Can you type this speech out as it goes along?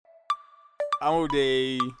I'm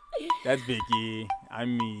O'Day. That's Vicky.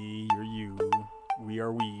 I'm me. You're you. We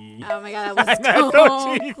are we. Oh my god, that was so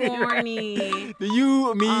corny. The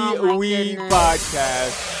You, Me, We goodness.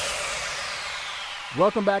 podcast.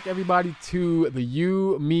 Welcome back, everybody, to the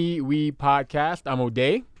You, Me, We podcast. I'm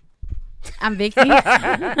O'Day. I'm Vicky.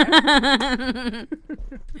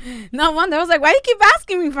 No wonder. I was like, why do you keep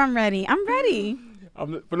asking me if I'm ready? I'm ready.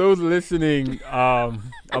 For those listening, I'm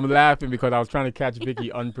laughing because I was trying to catch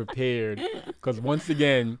Vicky unprepared. Because once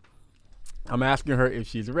again, I'm asking her if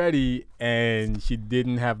she's ready, and she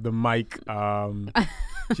didn't have the mic.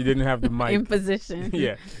 She didn't have the mic In position.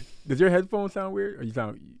 Yeah. Does your headphone sound weird, or you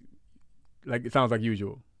sound like it sounds like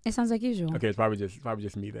usual? It sounds like usual. Okay, it's probably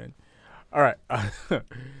just me then. All right.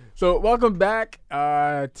 So welcome back.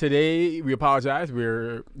 Today we apologize.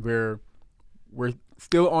 We're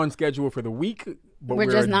still on schedule for the week, but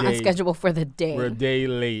We're just not on schedule for the day. We're a day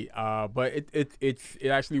late. But it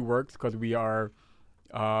actually works because we are.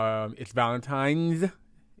 It's Valentine's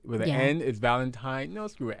with an N. It's Valentine. No,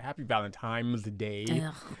 screw it. Happy Valentine's Day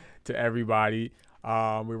to everybody.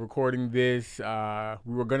 We're recording this.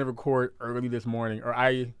 We were gonna record early this morning, or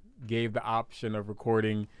I gave the option of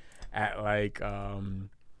recording at like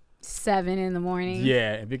 7 in the morning.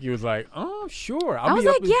 Yeah, and Vicky was like, "Oh, sure." I was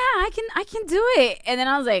like, "Yeah, I can do it." And then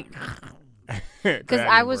I was like, because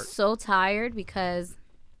I was so tired because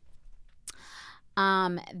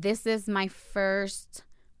this is my first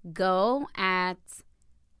go at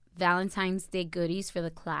Valentine's Day goodies for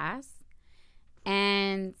the class,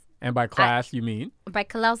 and by class you mean by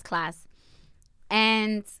Kalel's class,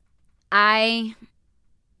 and I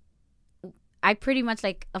pretty much,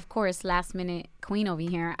 like, of course, last minute queen over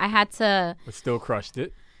here. I had to, but still crushed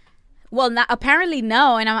it. Well, apparently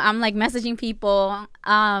no, and I'm like messaging people.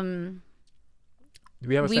 Do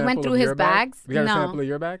we have a we sample went through of his your bag? bags. We got No. a sample of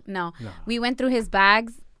your bag? No. We went through his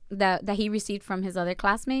bags that he received from his other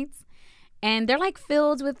classmates. And they're like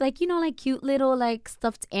filled with like cute little like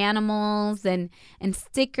stuffed animals and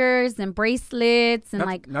stickers and bracelets and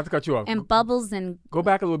not to cut you off. And bubbles and go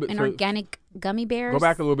back a little bit and for organic gummy bears. Go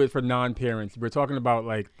back a little bit for non-parents. We're talking about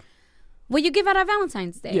like what you give out on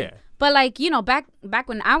Valentine's Day. Yeah. But like, back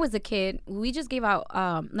when I was a kid, we just gave out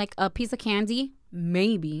like a piece of candy,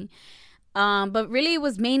 maybe. But really it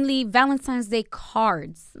was mainly Valentine's Day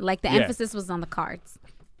cards. Like the emphasis was on the cards.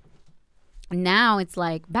 Now it's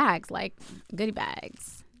like bags, like goodie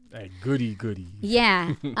bags. Like goody.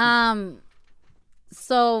 Yeah.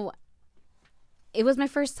 So it was my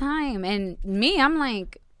first time, and I'm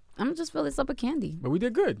like, I'm gonna just fill this up with candy. But we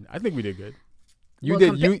did good. I think we did good.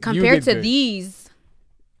 Compared to good.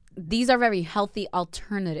 these are very healthy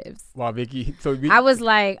alternatives. Wow, Vicky. I was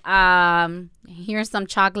like, here's some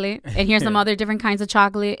chocolate, and here's some other different kinds of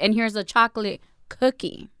chocolate, and here's a chocolate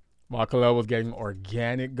cookie. While Kalel was getting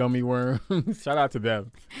organic gummy worms. Shout out to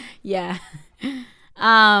them. Yeah.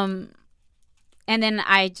 And then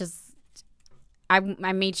I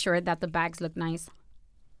made sure that the bags look nice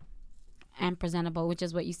and presentable, which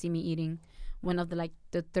is what you see me eating. One of the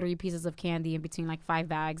 3 pieces of candy in between like 5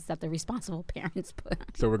 bags that the responsible parents put.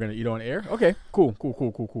 So we're gonna eat on air? Okay, cool.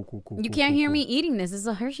 You can't hear me eating this. It's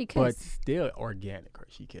a Hershey Kiss. But still organic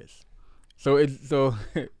Hershey Kiss. So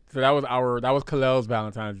that was Kalel's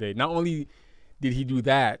Valentine's Day. Not only did he do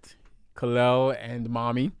that, Kalel and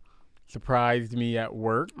Mommy surprised me at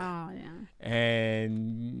work. Oh yeah.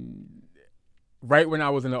 And right when I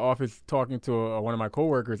was in the office talking to one of my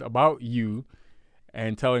coworkers about you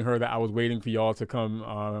and telling her that I was waiting for y'all to come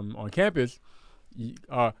on campus,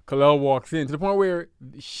 Kalel walks in to the point where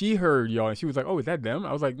she heard y'all and she was like, "Oh, is that them?"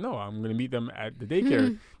 I was like, "No, I'm going to meet them at the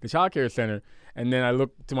daycare, the childcare center." And then I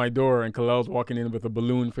looked to my door and Kalel's walking in with a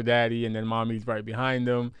balloon for Daddy, and then Mommy's right behind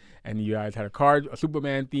him. And you guys had a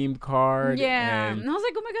Superman themed card. Yeah. And I was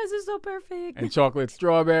like, "Oh my gosh, this is so perfect." And chocolate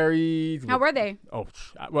strawberries. How were they? Oh,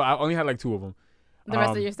 well, I only had like 2 of them. The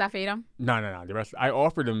rest of your staff ate them? No. The rest, I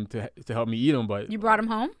offered them to help me eat them, but you brought them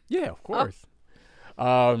home? Yeah, of course.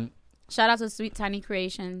 Shout out to Sweet Tiny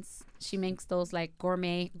Creations. She makes those like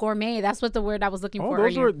gourmet. That's what the word I was looking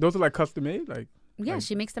for. Those are like custom made, like. Yeah, like,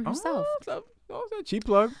 she makes them herself. Cheap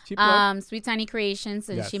plug. Sweet Tiny Creations,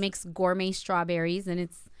 and she makes gourmet strawberries, and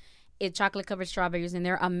it's chocolate covered strawberries, and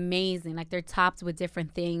they're amazing. Like they're topped with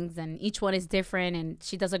different things, and each one is different, and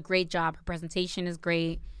she does a great job. Her presentation is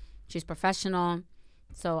great. She's professional,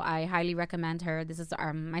 so I highly recommend her. This is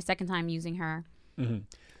my second time using her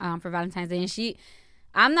for Valentine's Day, and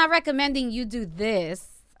I'm not recommending you do this,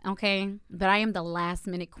 okay? But I am the last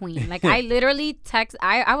minute queen. Like I literally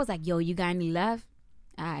I was like, "Yo, you got any left?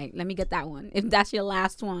 All right, let me get that one. If that's your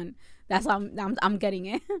last one, That's how I'm getting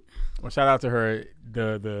it. Well, shout out to her.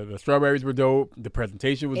 The strawberries were dope. The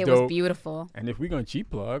presentation was dope. It was beautiful. And if we're gonna cheap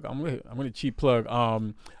plug, I'm gonna cheap plug.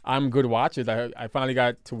 I'm Good watches. I finally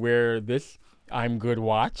got to wear this I'm Good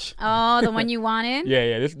watch. Oh, the one you wanted?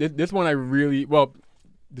 Yeah. This one I really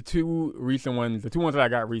the two recent ones, the two ones that I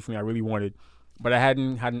got recently, I really wanted. But I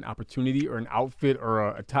hadn't had an opportunity or an outfit or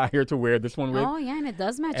a attire to wear this one with. Oh, yeah, and it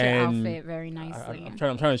does match your outfit very nicely. I'm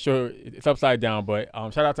trying to show it's upside down, but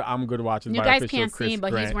shout out to I'm Good Watches. You by guys official can't Chris see, but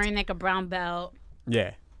Grant. he's wearing like a brown belt.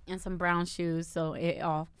 Yeah. And some brown shoes, so it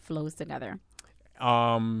all flows together.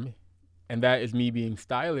 And that is me being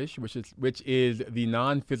stylish, which is the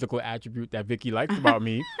non-physical attribute that Vicky likes about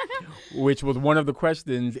me, which was one of the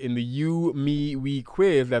questions in the You, Me, We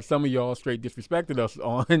quiz that some of y'all straight disrespected us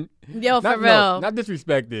on. Yo, for real. No, not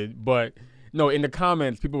disrespected, but no, in the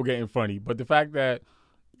comments, people were getting funny. But the fact that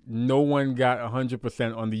no one got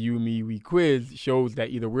 100% on the You, Me, We quiz shows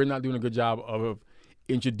that either we're not doing a good job of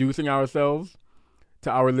introducing ourselves to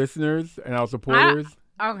our listeners and our supporters.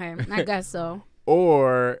 Okay, I guess so.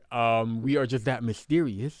 Or we are just that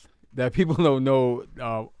mysterious that people don't know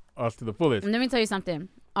us to the fullest. Let me tell you something.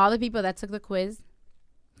 All the people that took the quiz,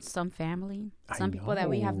 some family, some people that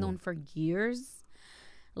we have known for years,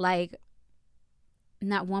 like,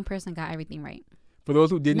 not one person got everything right. For those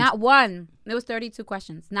who didn't. Not one. It was 32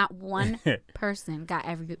 questions. Not one person got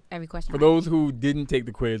every question For right. those who didn't take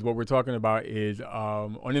the quiz, what we're talking about is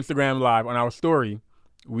on Instagram Live, on our story,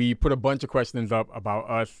 we put a bunch of questions up about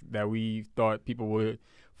us that we thought people would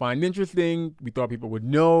find interesting. We thought people would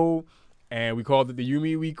know. And we called it the You,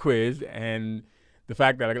 Me, We quiz. And the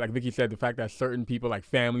fact that, like Vicky said, the fact that certain people, like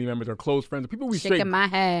family members or close friends, people we shaking my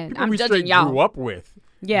head. I'm we judging straight y'all. grew up with,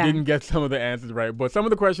 yeah, didn't get some of the answers right. But some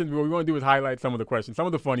of the questions, what we want to do is highlight some of the questions, some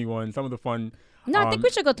of the funny ones, some of the fun. No, I think we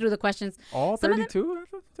should go through the questions. All 32?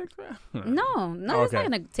 That's what it takes for No, it's not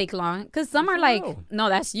going to take long. Because some are like, no,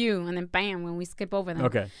 that's you. And then bam, when we skip over them.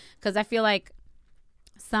 Okay. Because I feel like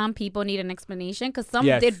some people need an explanation. Because some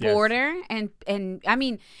did border. And I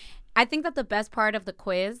mean, I think that the best part of the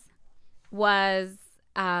quiz was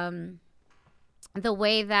the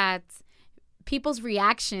way that people's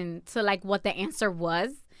reaction to like what the answer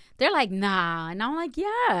was. They're like, nah. And I'm like,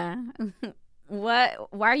 yeah.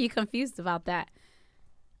 What? Why are you confused about that?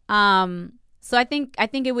 So I think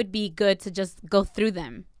it would be good to just go through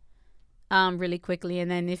them really quickly. And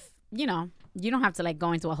then if, you don't have to like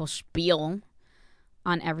go into a whole spiel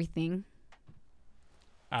on everything.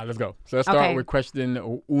 Let's go. So let's start with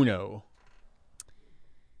question uno.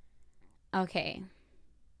 Okay.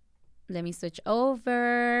 Let me switch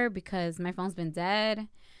over because my phone's been dead.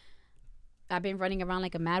 I've been running around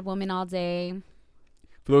like a mad woman all day.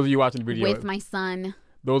 For those of you watching the video. With my son.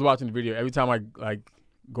 Those watching the video, every time I like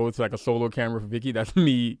go to like a solo camera for Vicky, that's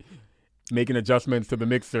me making adjustments to the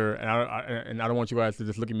mixer. And I don't want you guys to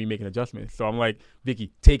just look at me making adjustments. So I'm like,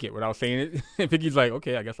 Vicky, take it without saying it. And Vicky's like,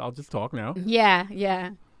 okay, I guess I'll just talk now.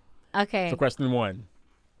 Yeah. Okay. So question one.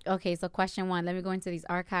 Okay, so question one. Let me go into these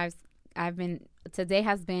archives. Today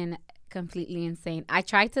has been completely insane. I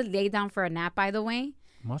tried to lay down for a nap, by the way.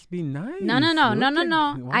 Must be nice. No.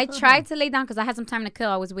 I tried to lay down because I had some time to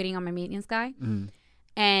kill. I was waiting on my maintenance guy. Mm.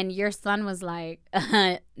 And your son was like,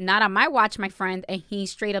 not on my watch, my friend. And he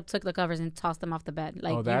straight up took the covers and tossed them off the bed.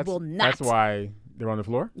 Like, you will not. That's why they're on the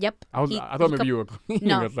floor? Yep. I thought maybe you were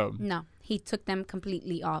cleaning or something. No, he took them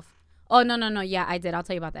completely off. Oh, no. Yeah, I did. I'll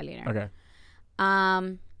tell you about that later. Okay.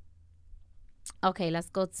 Okay, let's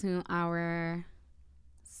go to our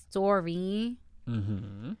story.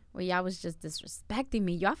 Mm-hmm. Well, y'all was just disrespecting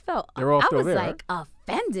me. Y'all felt I was there. Like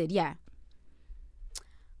offended. Yeah.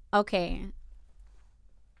 Okay.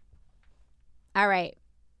 All right.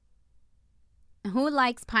 Who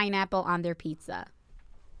likes pineapple on their pizza?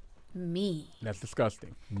 Me. That's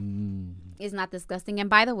disgusting. It's not disgusting. And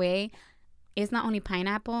by the way, it's not only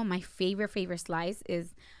pineapple. My favorite slice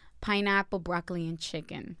is pineapple, broccoli, and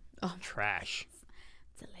chicken. Oh, trash.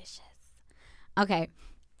 Delicious. Okay.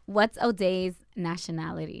 What's O'Day's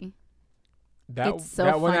nationality? It's so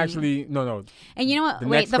that one funny. Actually, no. And you know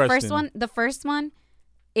what? The first one,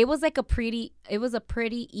 it was a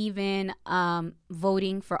pretty even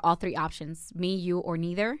voting for all three options. Me, you, or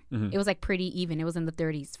neither. Mm-hmm. It was like pretty even. It was in the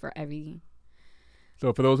 30s for everything.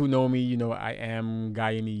 So for those who know me, I am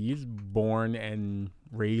Guyanese, born and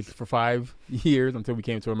raised for 5 years until we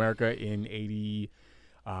came to America in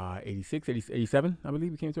 86, 87, I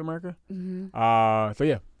believe we came to America. Mm-hmm. So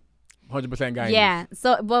yeah, 100% Guyanese. Yeah.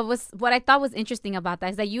 So what I thought was interesting about that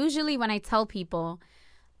is that usually when I tell people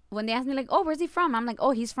when they ask me like, oh, where's he from? I'm like,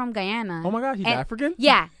 oh, he's from Guyana. Oh my God, he's African?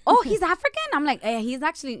 Yeah. Oh, he's African? I'm like, he's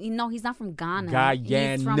actually, no, he's not from Ghana.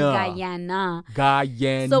 Guyana. He's from Guyana.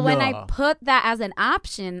 Guyana. So when I put that as an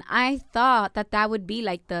option, I thought that would be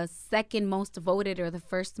like the second most voted or the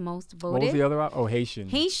first most voted. What was the other? Oh, Haitian.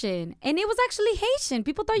 Haitian. And it was actually Haitian.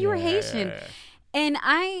 People thought you were Haitian. And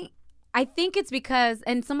I think it's because,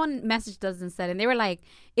 and someone messaged us and said, and they were like,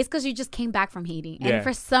 it's because you just came back from Haiti. And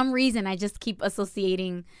for some reason, I just keep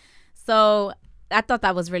associating. So I thought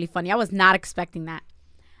that was really funny. I was not expecting that.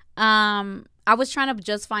 I was trying to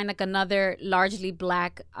just find like another largely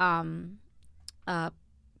black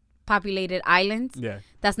populated island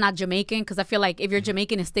that's not Jamaican, because I feel like if you're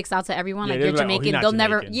Jamaican, it sticks out to everyone. Like you're Jamaican, they'll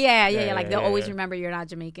never, like they'll always remember you're not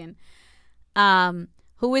Jamaican.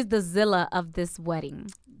 Who is the Zilla of this wedding?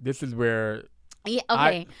 This is where... Yeah,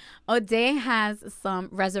 okay. O'Day has some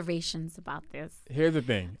reservations about this. Here's the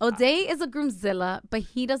thing. O'Day is a groomzilla, but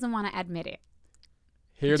he doesn't want to admit it.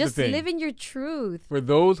 Here's the thing. Just live in your truth. For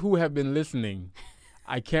those who have been listening,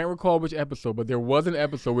 I can't recall which episode, but there was an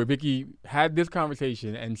episode where Vicky had this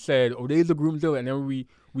conversation and said, O'Day's a groomzilla. And then we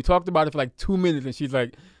talked about it for like 2 minutes, and she's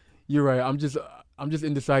like, you're right, I'm just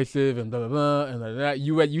indecisive and blah blah blah and like that.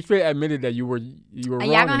 You straight admitted that you were wrong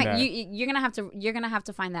in that. You're gonna have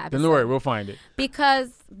to find that episode. Then don't worry, we'll find it.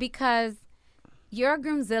 Because you're a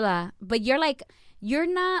groomzilla, but you're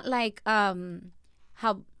not like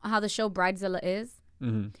how the show Bridezilla is.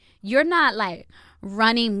 Mm-hmm. You're not like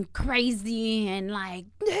running crazy and like,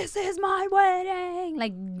 this is my wedding.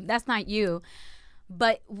 Like, that's not you.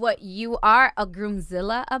 But what you are a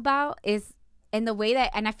groomzilla about is, and the way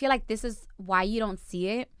that, and I feel like this is why you don't see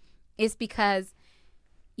it, is because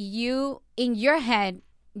you, in your head,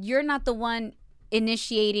 you're not the one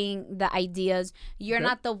initiating the ideas. You're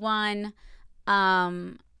not the one,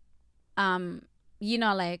 like,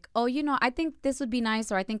 oh, I think this would be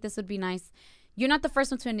nice, or I think this would be nice. You're not the first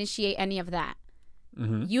one to initiate any of that.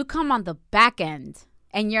 Mm-hmm. You come on the back end,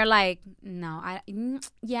 and you're like, no, I don't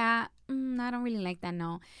really like that,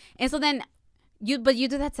 no. And so then, you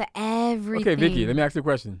do that to everything. Okay, Vicky, let me ask you a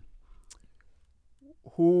question.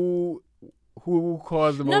 Who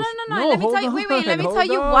caused the most? No. Let me tell you. Wait. Let me tell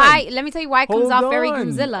you why. Let me tell you why it comes off very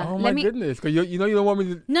groomzilla. Oh my goodness! Because you don't want me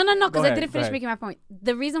to. No. Because I didn't finish making my point.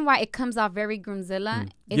 The reason why it comes off very groomzilla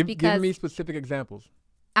is because. Give me specific examples.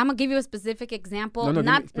 I'm gonna give you a specific example. No,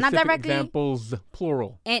 not directly. Examples,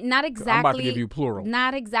 plural. And not exactly. I'm about to give you plural.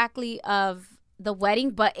 Not exactly of the wedding,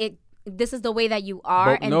 but it. This is the way that you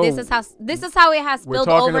are, and this is how it has spilled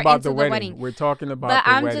over into the wedding. We're talking about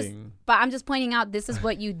the wedding. But I'm just pointing out this is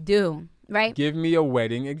what you do, right? Give me a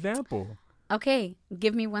wedding example. Okay,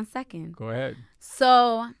 give me 1 second. Go ahead.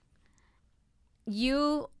 So,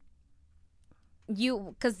 because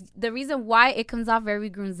the reason why it comes off very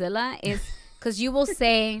groomzilla is because you will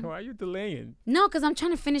say. Why are you delaying? No, because I'm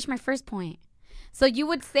trying to finish my first point. So you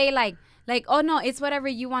would say like, oh no, it's whatever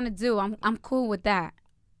you want to do. I'm cool with that.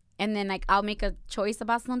 And then, like, I'll make a choice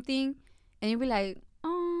about something, and you'll be like,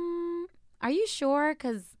 are you sure?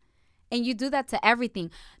 And you do that to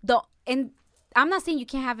everything. And I'm not saying you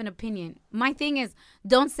can't have an opinion. My thing is,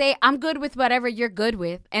 don't say, I'm good with whatever you're good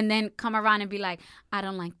with, and then come around and be like, I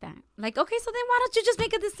don't like that. Like, okay, so then why don't you just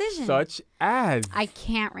make a decision? Such as? I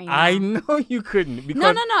can't right now. I know you couldn't. Because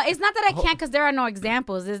No. It's not that I can't because there are no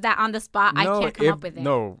examples. It's that on the spot, I can't come up with it.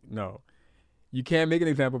 No. You can't make an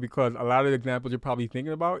example because a lot of the examples you're probably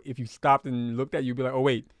thinking about, if you stopped and looked at, you'd be like, oh,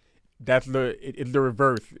 wait, it's the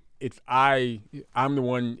reverse. It's I'm the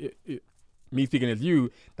one, me speaking as you,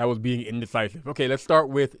 that was being indecisive. Okay, let's start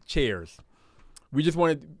with chairs.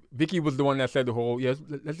 Vicky was the one that said the whole,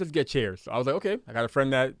 let's just get chairs. So I was like, okay, I got a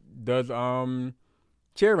friend that does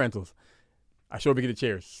chair rentals. I showed Vicky the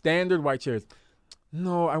chairs. Standard white chairs.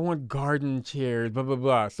 No, I want garden chairs, blah, blah,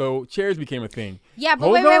 blah. So chairs became a thing. Yeah, but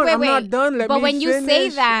wait. I'm not done. But when you say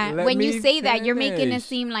that, you're making it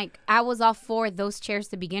seem like I was all for those chairs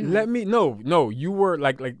to begin with. No, you were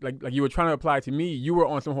like you were trying to apply to me. You were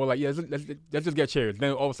on some whole like, let's just get chairs.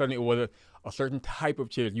 Then all of a sudden it was a certain type of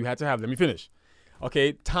chairs you had to have. Let me finish.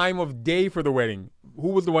 Okay, time of day for the wedding. Who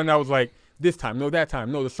was the one that was like, this time, no, that time,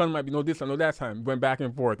 no, the sun might be, no, this time, no, that time. Went back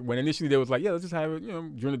and forth. When initially they was like, let's just have it,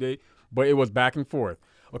 during the day. But it was back and forth.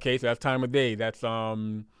 Okay, so that's time of day. That's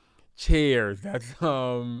chairs. That's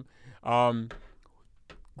bridezilla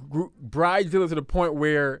to the point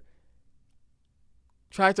where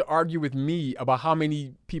tried to argue with me about how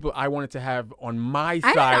many people I wanted to have on my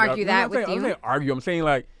side. I didn't argue that with you. I'm saying argue. I'm saying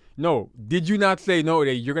like, no. Did you not say no?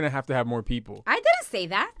 That you're gonna have to have more people? I didn't say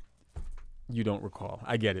that. You don't recall.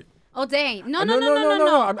 I get it. Oh, dang. No.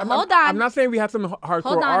 Hold on. I'm not saying we had some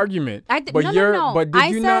hardcore argument. But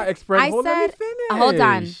did you not express... Let me finish. Hold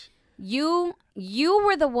on. You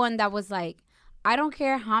were the one that was like, I don't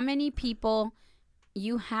care how many people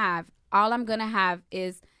you have. All I'm going to have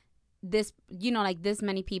is this, like this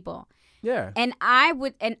many people. Yeah. And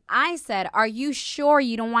I said, are you sure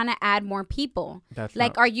you don't want to add more people?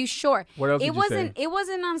 Are you sure? What else did you say? It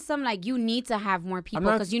wasn't on some like you need to have more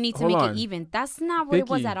people because you need to make it even. That's not what it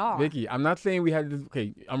was at all. Vicky, I'm not saying we had this.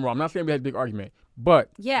 Okay, I'm wrong. I'm not saying we had a big argument.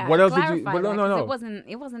 But yeah, what else did you? But no.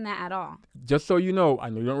 It wasn't that at all. Just so you know,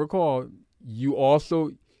 I know you don't recall. You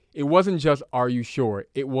also, it wasn't just are you sure?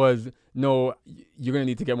 It was no. You're gonna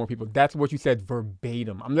need to get more people. That's what you said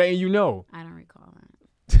verbatim. I'm letting you know. I don't recall that.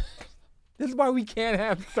 This is why we can't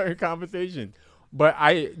have certain conversations. But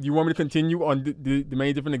you want me to continue on the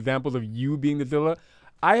many different examples of you being the Zilla?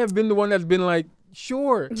 I have been the one that's been like,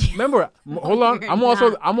 sure. Remember, hold on. I'm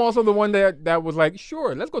also the one that was like,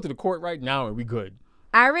 sure, let's go to the court right now and we good.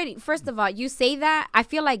 First of all, you say that. I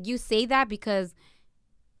feel like you say that because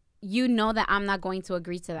you know that I'm not going to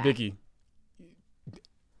agree to that. Vicky,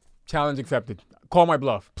 challenge accepted. Call my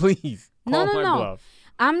bluff, please. Call my bluff.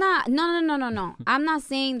 I'm not. No. I'm not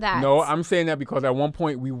saying that. No, I'm saying that because at one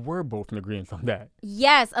point we were both in agreement on that.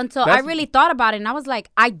 Yes, until I really thought about it, and I was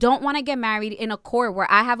like, I don't want to get married in a court where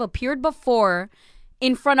I have appeared before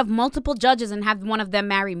in front of multiple judges and have one of them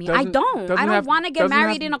marry me. I don't want to get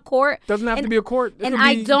married in a court. Doesn't have to be a court.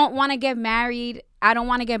 I don't want to get married. I don't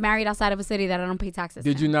want to get married outside of a city that I don't pay taxes.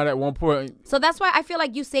 Did you not at one point? So that's why I feel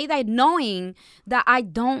like you say that knowing that I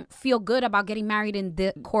don't feel good about getting married in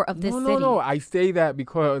the court of this city. No. I say that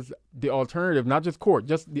because the alternative, not just court,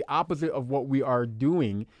 just the opposite of what we are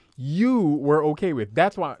doing, you were okay with.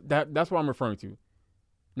 That's what I'm referring to.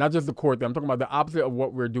 Not just the court. I'm talking about the opposite of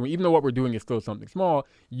what we're doing. Even though what we're doing is still something small,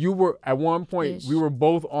 you were at one point, we were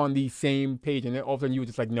both on the same page. And then all of a sudden you were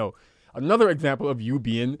just like, no. Another example of you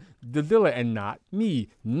being the Zilla and not me.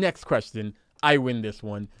 Next question. I win this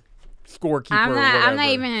one. Scorekeeper. I'm not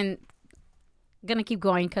even going to keep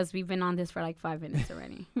going because we've been on this for like 5 minutes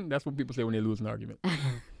already. That's what people say when they lose an argument.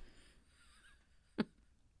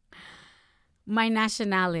 My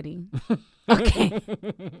nationality. Okay.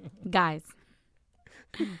 Guys.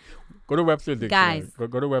 Go to Webster's Dictionary. Guys.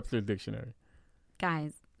 Go to Webster's Dictionary.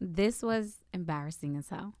 Guys, this was embarrassing as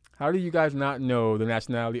hell. How do you guys not know the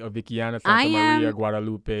nationality of Vickiana Santa Maria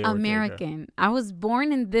Guadalupe American. Ortega? I was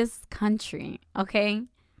born in this country, okay?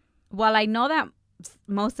 While I know that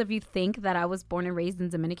most of you think that I was born and raised in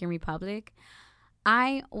Dominican Republic,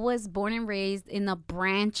 I was born and raised in a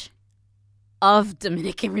branch of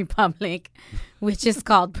Dominican Republic, which is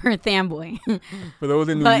called Perth Amboy. For those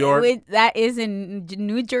in New York. That is in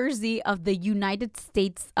New Jersey of the United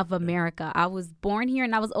States of America. I was born here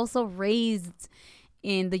and I was also raised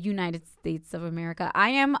in the United States of America. I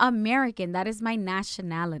am American. That is my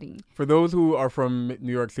nationality. For those who are from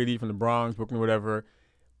New York City, from the Bronx, Brooklyn, whatever,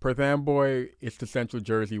 Perth Amboy is to Central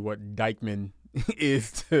Jersey what Dykeman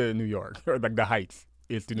is to New York, or like the Heights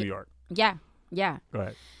is to New York. Yeah. Go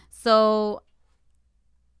ahead. So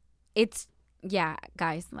it's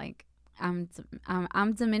guys. Like I'm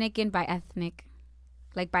Dominican by ethnicity,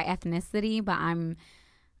 but I'm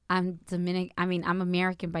Dominican. I mean, I'm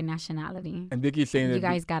American by nationality. And Vicky's saying that you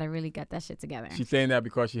guys got to really get that shit together. She's saying that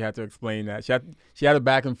because she had to explain that she had a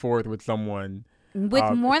back and forth with someone. With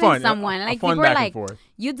more than someone, like people were like,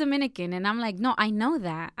 "You Dominican," and I'm like, "No, I know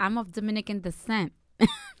that. I'm of Dominican descent,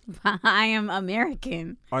 but I am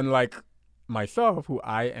American." Unlike myself, who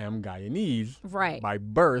I am Guyanese, right? By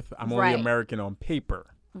birth, I'm only American on paper,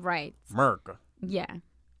 right? America. Yeah.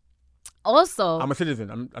 Also, I'm a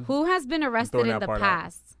citizen. Who has been arrested in the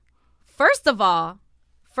past? First of all,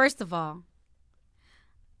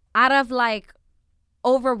 out of like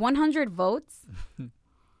over 100 votes,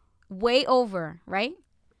 way over, right?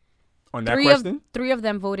 On that question? Three of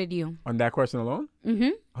them voted you. On that question alone?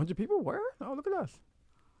 Mm-hmm. 100 people were? Oh, look at us.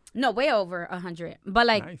 No, way over 100. But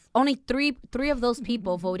like only three of those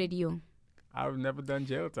people voted you. I've never done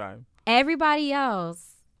jail time. Everybody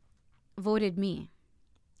else voted me.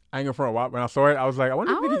 I ain't gonna front. When I saw it, I was like, I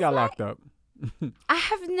wonder if Vicky got locked up. I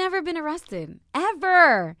have never been arrested.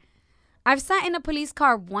 Ever. I've sat in a police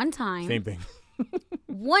car one time. Same thing.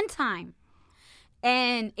 One time.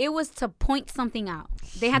 And it was to point something out.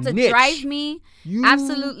 They had to drive me.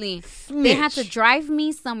 Absolutely. Snitch. They had to drive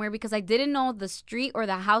me somewhere because I didn't know the street or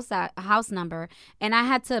the house number. And I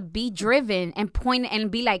had to be driven and point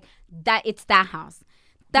and be like, that it's that house.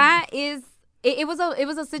 That is... It was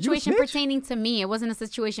a situation pertaining to me. It wasn't a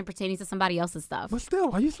situation pertaining to somebody else's stuff. But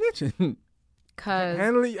still, why are you snitching? Because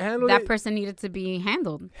handle that it. person needed to be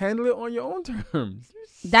handled. Handle it on your own terms.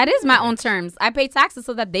 That is my own terms. I pay taxes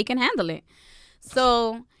so that they can handle it.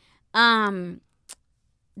 So,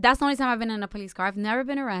 that's the only time I've been in a police car. I've never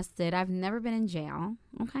been arrested. I've never been in jail.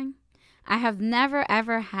 Okay. I have never,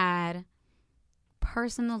 ever had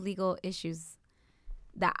personal legal issues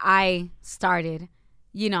that I started,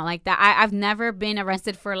 like that. I've never been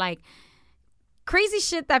arrested for like crazy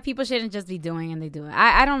shit that people shouldn't just be doing, and they do it.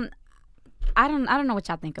 I don't know what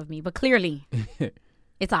y'all think of me, but clearly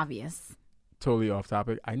it's obvious. Totally off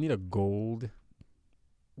topic. I need a gold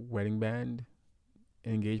wedding band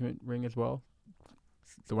engagement ring as well.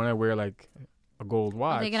 So when I wear like a gold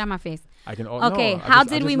watch, take it out my face. I can. Okay, no, how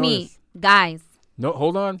did we meet, guys? No,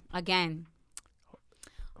 hold on. Again.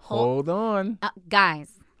 Hold on.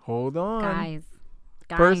 Guys. Hold on. Guys.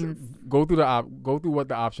 First, go through what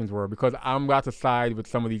the options were, because I'm about to side with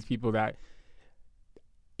some of these people that,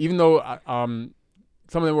 even though some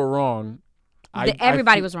of them were wrong,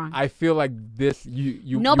 everybody was wrong. I feel like this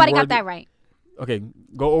you nobody got that right. Okay,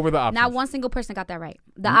 go over the options. Not one single person got that right.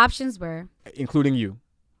 The options were, including you.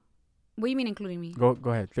 What do you mean, including me? Go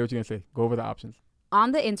ahead. Say what you're gonna say. Go over the options.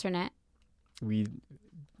 On the internet.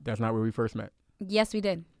 That's not where we first met. Yes, we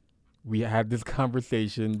did. We had this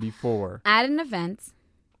conversation before. At an event.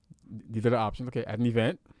 These are the options. Okay, at an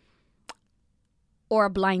event. Or a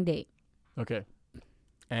blind date. Okay.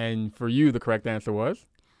 And for you, the correct answer was?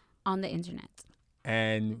 On the internet.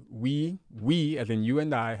 And we, as in you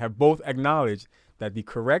and I, have both acknowledged that the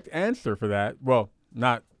correct answer for that, well,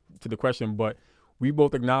 not to the question, but we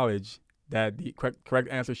both acknowledge that the correct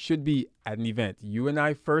answer should be at an event. You and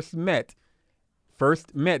I first met,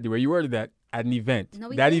 the way you worded that, at an event. No,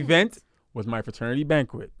 that didn't. Event was my fraternity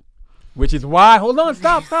banquet, which is why, hold on,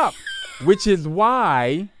 stop. Which is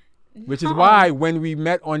why when we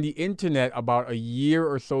met on the internet about a year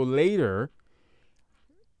or so later,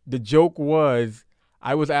 the joke was,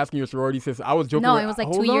 I was asking your sorority sister. I was joking. No, it was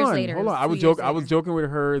like 2 years later. Hold on. I was joking with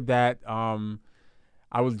her that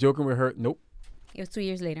Nope. It was 2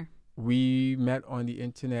 years later. We met on the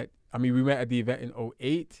internet. I mean, we met at the event in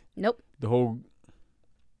 2008. Nope. The whole.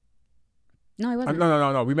 No, it wasn't.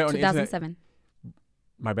 No. We met on 2007. the internet. 2007.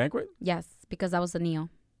 My banquet? Yes, because I was a Neo.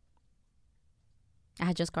 I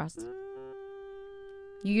had just crossed.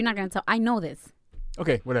 You're not gonna tell. I know this.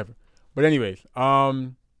 Okay, whatever. But anyways,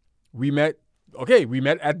 we met. Okay, we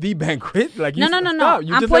met at the banquet. Like no.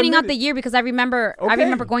 I'm pointing out the year because I remember. Okay. I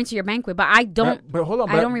remember going to your banquet, but I don't. But hold on.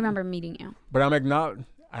 I don't remember meeting you. But I'm acknowledging.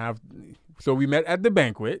 So we met at the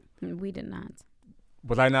banquet. We did not.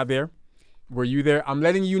 Was I not there? Were you there? I'm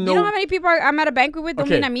letting you know. You know how many people I'm at a banquet with? Don't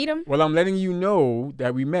mean I meet them. Well, I'm letting you know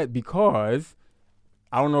that we met because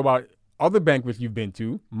I don't know about other banquets you've been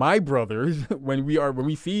to. My brothers, when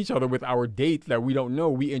we see each other with our dates that we don't know,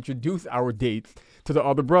 we introduce our dates to the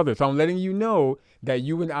other brothers. So I'm letting you know that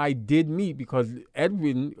you and I did meet because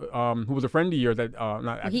Edwin, who was a friend of yours,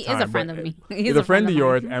 he is a friend of me. He's a friend of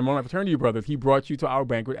yours, and one of my fraternity brothers. He brought you to our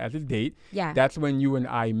banquet as his date. Yeah. That's when you and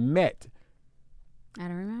I met. I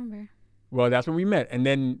don't remember. Well, that's when we met. And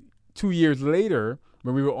then 2 years later,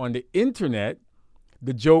 when we were on the internet,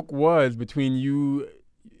 the joke was between you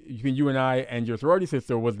and I and your sorority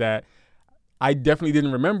sister was that I definitely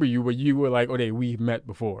didn't remember you, but you were like, O'Day, we've met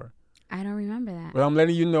before. I don't remember that. Well, I'm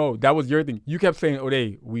letting you know that was your thing. You kept saying,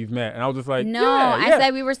 O'Day, we've met. And I was just like, no, I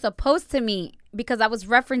said we were supposed to meet because I was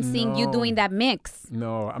referencing you doing that mix.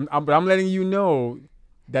 No, but I'm letting you know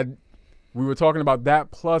that we were talking about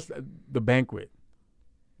that plus the banquet.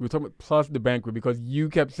 We were talking about plus the banquet because you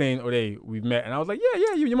kept saying, "O'Day, we've met," and I was like,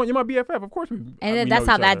 "Yeah, you're my BFF. Of course we." And that's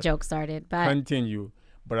how that joke started. But continue.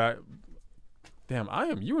 But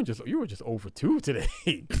you were just over 2 today.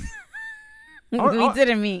 We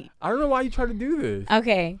didn't meet. I don't know why you try to do this.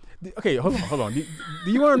 Okay. Okay, hold on. Do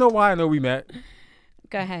you want to know why I know we met?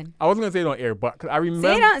 Go ahead. I wasn't gonna say it on air, but cause I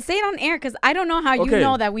remember. Say it on air because I don't know how you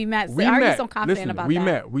know that we met. Why are you so confident about that? We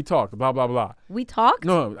met. We talked. Blah blah blah. We talked?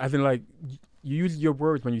 No, as in like. You use your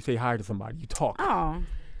words when you say hi to somebody. You talk. Oh.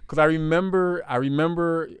 Because I remember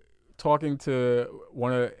talking to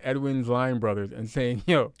one of Edwin's line brothers and saying,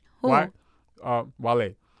 "Yo, who? Why,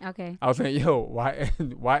 Wale." Okay. I was saying, "Yo,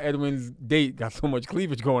 why Edwin's date got so much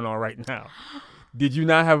cleavage going on right now? Did you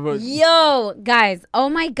not have a?" Yo, guys! Oh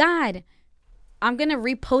my God, I'm gonna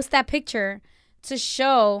repost that picture to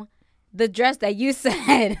show the dress that you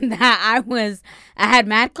said that I had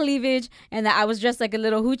mad cleavage and that I was dressed like a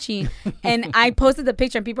little hoochie. And I posted the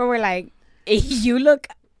picture and people were like, you look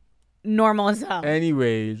normal as hell.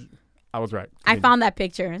 Anyways, I was right. I found that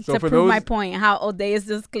picture to prove my point, how O'Day is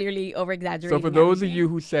just clearly over-exaggerating. So for those of you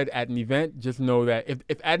who said at an event, just know that if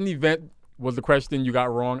at an event was the question you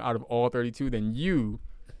got wrong out of all 32, then you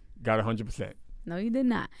got 100%. No, you did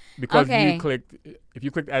not. Because if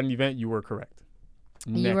you clicked add an event, you were correct.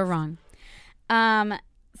 Next. You were wrong.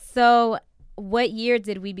 So what year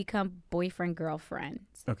did we become boyfriend, girlfriend?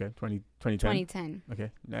 Okay, 2010. 2010.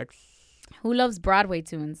 Okay, next. Who loves Broadway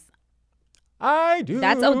tunes? I do.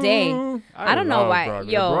 That's O'Day. I don't know why.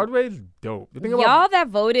 Broadway. Yo, Broadway's dope. Y'all that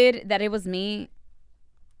voted that it was me,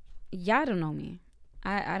 y'all don't know me.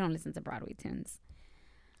 I don't listen to Broadway tunes.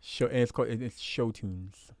 It's show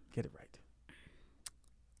tunes. Get it right.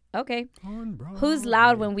 Okay. Who's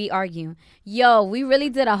loud when we argue? Yo, we really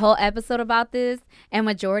did a whole episode about this, and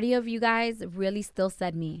majority of you guys really still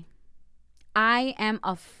said me. I am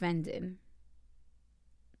offended.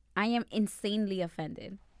 I am insanely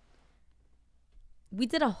offended. We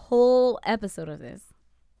did a whole episode of this.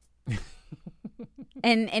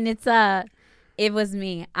 and it was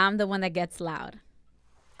me. I'm the one that gets loud.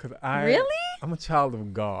 Really? I'm a child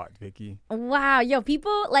of God, Vicky. Wow. Yo,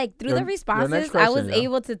 people, like, through the responses, I was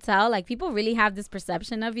able to tell, like, people really have this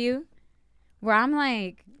perception of you where I'm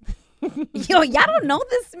like, yo, y'all don't know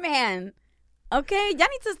this man. Okay? Y'all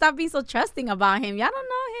need to stop being so trusting about him. Y'all don't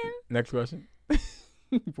know him. Next question.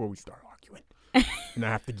 Before we start arguing. And I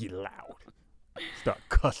have to get loud. Start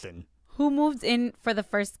cussing. Who moved in for the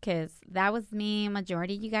first kiss? That was me.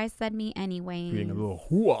 Majority of you guys said me anyway. Being a little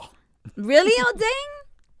hooah. Really, O'Day?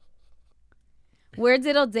 Where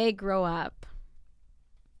did O'Day grow up?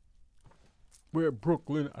 We're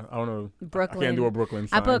Brooklyn. I don't know. Brooklyn. I can't do a Brooklyn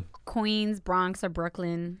sign. I put Queens, Bronx, or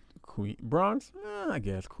Brooklyn. Bronx? I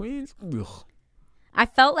guess. Queens? Ugh. I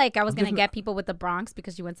felt like I was going to get people with the Bronx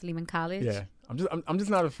because you went to Lehman College. Yeah. I'm just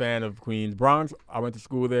not a fan of Queens. Bronx, I went to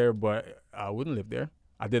school there, but I wouldn't live there.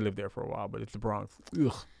 I did live there for a while, but it's the Bronx.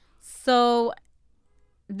 Ugh. So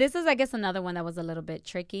this is, I guess, another one that was a little bit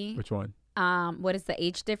tricky. Which one? What is the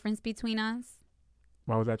age difference between us?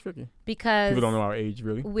 Why was that tricky? Because people don't know our age,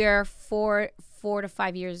 really. We're 4 to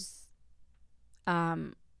 5 years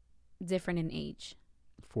different in age.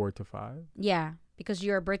 4 to 5? Yeah, because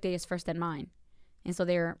your birthday is first than mine. And so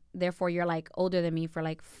therefore you're like older than me for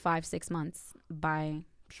like 5-6 months by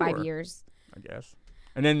 5 years. I guess.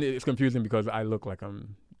 And then it's confusing because I look like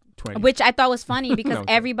I'm 20. Which I thought was funny because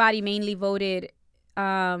everybody mainly voted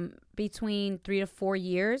between 3 to 4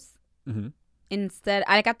 years. Mm-hmm. Instead,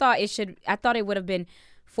 I thought it would have been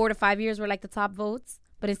 4 to 5 years were like the top votes,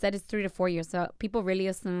 but instead it's 3 to 4 years. So people really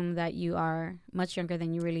assume that you are much younger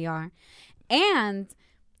than you really are. And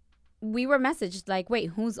we were messaged like,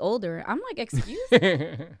 wait, who's older? I'm like, excuse me?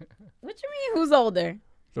 What you mean who's older?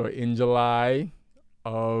 So in July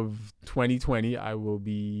of 2020, I will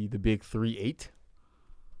be the big 38.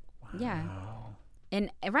 Wow. Yeah. And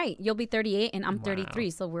right, you'll be 38 and I'm 33,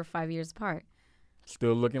 so we're 5 years apart.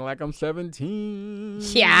 Still looking like I'm 17.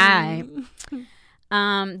 Yeah.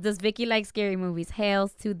 Does Vicky like scary movies?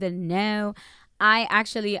 Hails to the no.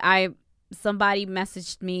 Somebody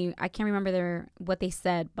messaged me. I can't remember what they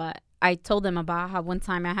said, but I told them about how one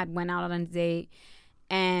time I had went out on a date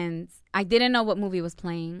and I didn't know what movie was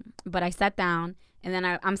playing, but I sat down and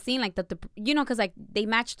then I'm seeing like because like they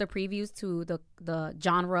match the previews to the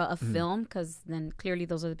genre of film, because then clearly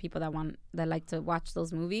those are the people that like to watch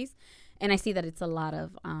those movies. And I see that it's a lot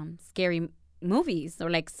of scary movies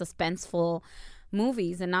or like suspenseful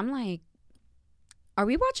movies. And I'm like, are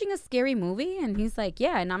we watching a scary movie? And he's like,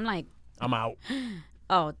 yeah. And I'm like, I'm out.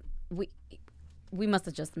 Oh, we must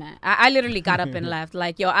have just met. I literally got up and left.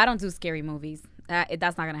 Like, yo, I don't do scary movies.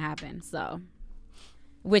 That's not going to happen. So,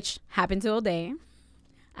 which happened to O'Day.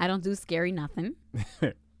 I don't do scary nothing.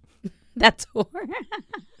 That tour.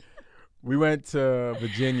 We went to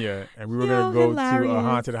Virginia, and we were going to go to a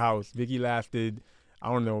haunted house. Vicky lasted,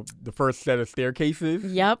 I don't know, the first set of staircases.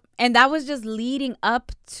 Yep. And that was just leading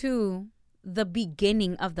up to the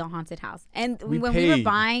beginning of the haunted house. And when we were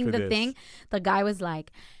buying the thing, the guy was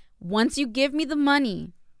like, once you give me the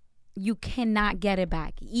money, you cannot get it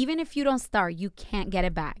back. Even if you don't start, you can't get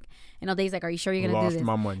it back. And O'Day's like, are you sure you're going to do this? Lost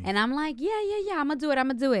my money. And I'm like, yeah, I'm going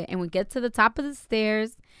to do it. And we get to the top of the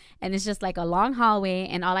stairs, and it's just like a long hallway,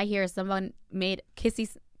 and all I hear is someone made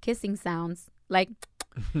kissing sounds. Like,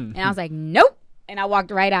 and I was like, nope. And I walked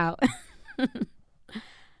right out.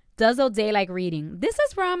 Does O'Day like reading? This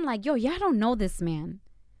is where I'm like, yo, I don't know this man.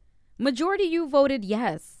 Majority you voted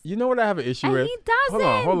yes. You know what I have an issue with? He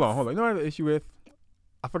doesn't. Hold on. You know what I have an issue with?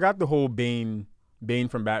 I forgot the whole Bane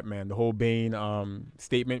from Batman, the whole Bane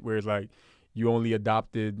statement where it's like, you only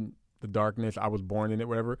adopted the darkness. I was born in it,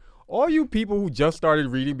 whatever. All you people who just started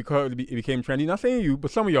reading because it became trendy, not saying you, but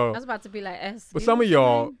some of y'all. I was about to be like, but some of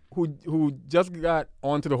y'all who just got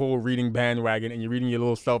onto the whole reading bandwagon and you're reading your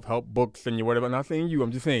little self-help books and your whatever. I'm not saying you,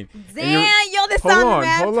 I'm just saying. Damn, yo, this sounds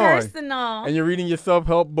mad personal. And you're reading your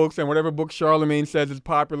self-help books and whatever book Charlemagne says is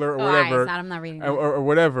popular or whatever. I'm not reading or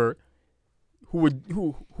whatever. Who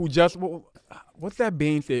just, what's that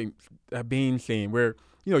Bain thing? That Bain saying where,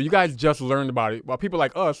 you guys just learned about it. While people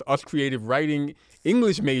like us creative writing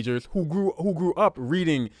English majors who grew up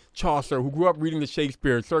reading Chaucer, who grew up reading the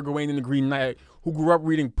Shakespeare, Sir Gawain and the Green Knight, who grew up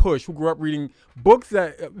reading Push, who grew up reading books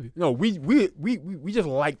that we just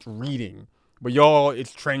liked reading. But y'all,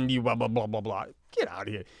 it's trendy, blah blah blah blah blah. Get out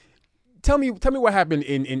of here. Tell me what happened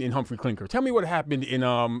in Humphrey Clinker. Tell me what happened in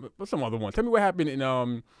what's some other one. Tell me what happened in tell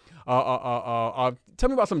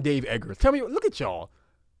me about some Dave Eggers. Tell me, look at y'all.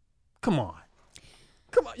 Come on.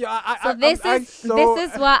 Yeah, this is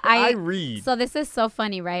what I read. So this is so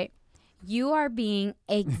funny, right? You are being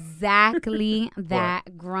exactly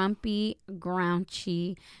that grumpy,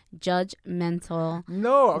 grouchy, judgmental,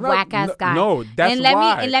 whack ass guy. No, that's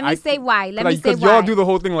why. Let me say why. Because y'all do the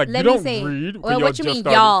whole thing like you don't read. Well, what you mean,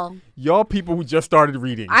 y'all? Y'all people who just started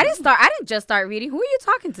reading. I didn't just start reading. Who are you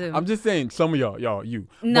talking to? I'm just saying, some of y'all, you.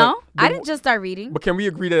 No, I didn't just start reading. But can we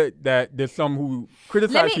agree that there's some who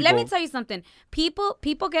criticize people? Let me tell you something. People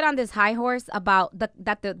get on this high horse about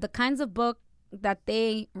the kinds of book that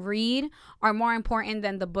they read are more important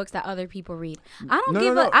than the books that other people read. Let me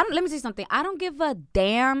tell you something. I don't give a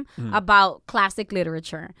damn about classic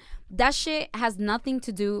literature. That shit has nothing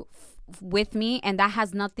to do with me, and that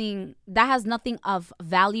has nothing of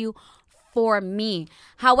value for me.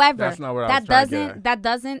 However, that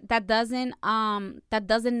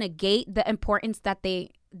doesn't negate the importance that they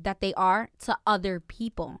are to other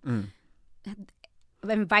people. And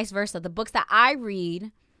vice versa. The books that I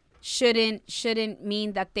read shouldn't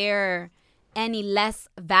mean that they're any less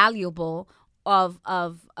valuable of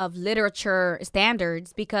literature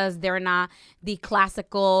standards because they're not the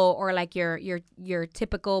classical or like your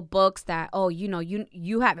typical books that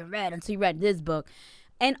you haven't read until you read this book.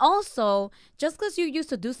 And also, just because you used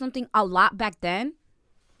to do something a lot back then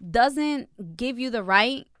doesn't give you the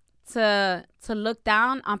right to look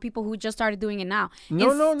down on people who just started doing it now.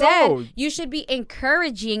 Instead, you should be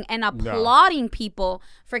encouraging and applauding people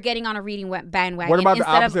for getting on a reading bandwagon. What about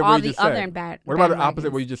instead the opposite of all the other What about the opposite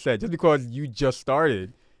of what you just said? Just because you just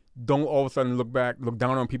started, don't all of a sudden look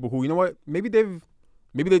down on people who, you know what? Maybe they've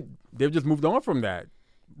just moved on from that.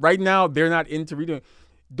 Right now, they're not into reading.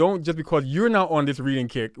 Don't just because you're not on this reading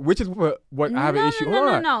kick, which is what I have an issue.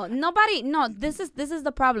 No. Nobody. No, this is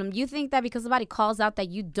the problem. You think that because somebody calls out that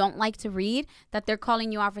you don't like to read, that they're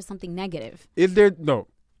calling you out for something negative. Is there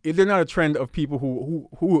not a trend of people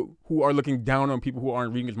who are looking down on people who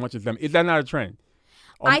aren't reading as much as them? Is that not a trend?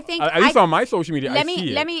 I think at least on my social media, let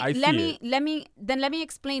me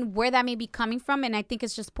explain where that may be coming from, and I think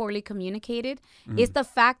it's just poorly communicated. It's the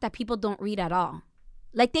fact that people don't read at all.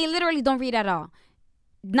 Like they literally don't read at all.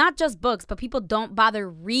 Not just books, but people don't bother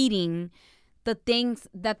reading the things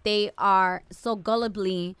that they are so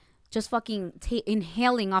gullibly just fucking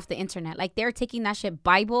inhaling off the internet. Like they're taking that shit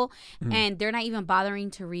Bible and they're not even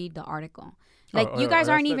bothering to read the article. Like you guys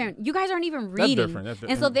aren't even reading. That's different.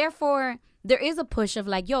 And so therefore there is a push of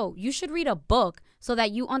like, yo, you should read a book so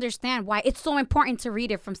that you understand why it's so important to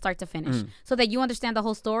read it from start to finish. So that you understand the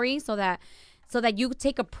whole story, so that you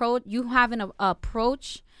have an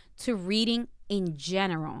approach to reading in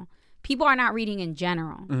general. People are not reading in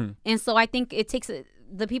general. And so I think it takes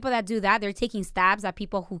the people that do that, they're taking stabs at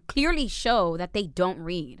people who clearly show that they don't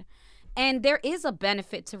read. And there is a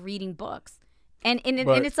benefit to reading books. And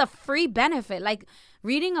it's a free benefit. Like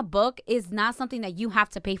reading a book is not something that you have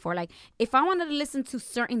to pay for. Like if I wanted to listen to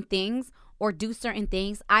certain things or do certain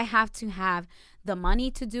things, I have to have the money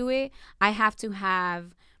to do it. I have to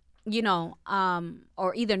have,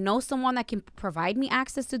 or either know someone that can provide me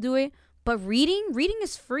access to do it. But reading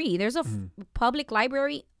is free. There's a public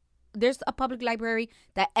library. There's a public library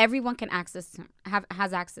that everyone can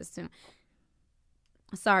has access to.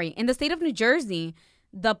 Sorry. In the state of New Jersey,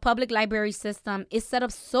 the public library system is set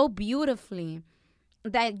up so beautifully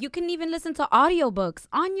that you can even listen to audiobooks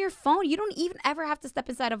on your phone. You don't even ever have to step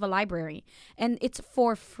inside of a library. And it's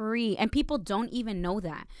for free. And people don't even know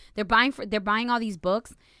that. They're buying all these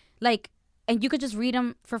books. And you could just read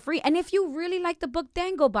them for free. And if you really like the book,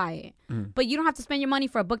 then go buy it. But you don't have to spend your money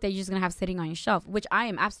for a book that you're just going to have sitting on your shelf, which I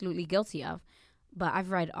am absolutely guilty of. But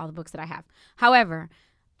I've read all the books that I have. However,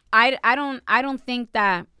 I don't think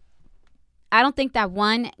that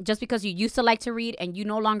one, just because you used to like to read and you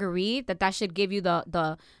no longer read, that should give you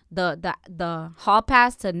the the hall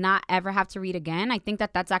pass to not ever have to read again, I think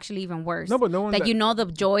that's actually even worse. No, but no one that you know the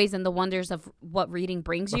joys and the wonders of what reading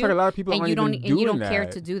brings you. Like a lot of people and you don't care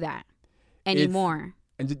to do that anymore.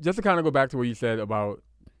 And just to kind of go back to what you said about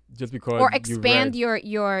just because or expand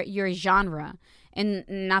your genre and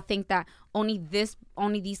not think that only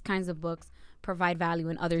these kinds of books provide value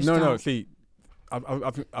and others don't. No. See, I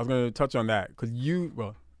was going to touch on that because I don't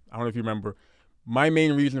know if you remember, my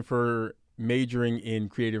main reason for majoring in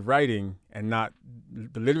creative writing and not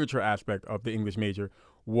the literature aspect of the English major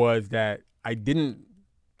was that I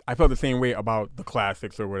felt the same way about the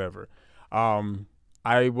classics or whatever.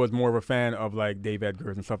 I was more of a fan of like Dave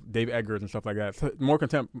Eggers and stuff like that. So more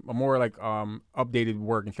like updated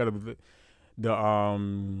work instead of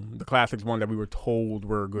the classics one that we were told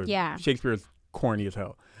were good. Yeah. Shakespeare's corny as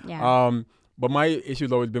hell. Yeah. But my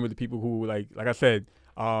issue's always been with the people who like I said,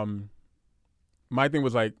 my thing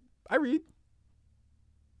was like, I read.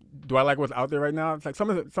 Do I like what's out there right now? It's like some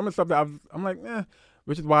of the stuff that I'm like,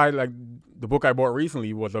 which is why like the book I bought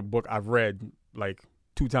recently was a book I've read like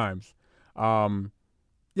 2 times.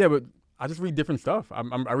 Yeah, but I just read different stuff.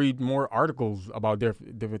 I read more articles about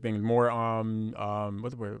different things. More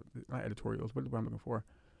what's the word? Not editorials. What's the word I'm looking for?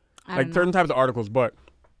 Like certain types of articles. But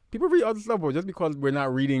people read other stuff. But just because we're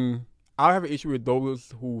not reading, I have an issue with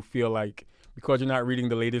those who feel like because you're not reading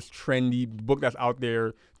the latest trendy book that's out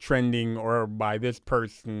there trending or by this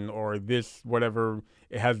person or this whatever,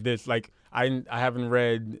 it has this like I haven't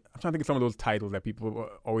read. I'm trying to think of some of those titles that people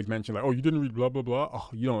always mention, like, oh, you didn't read blah blah blah. Oh,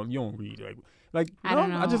 you don't read like I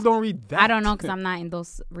don't know. I just don't read that. I don't know because I'm not in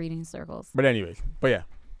those reading circles. But yeah.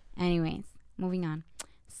 Anyways, moving on.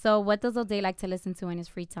 So, what does O'Day like to listen to in his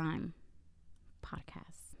free time?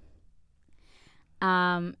 Podcasts.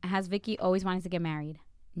 Has Vicky always wanted to get married?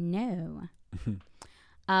 No.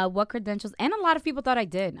 What credentials? And a lot of people thought I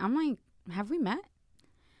did. I'm like, have we met?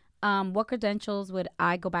 What credentials would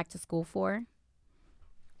I go back to school for?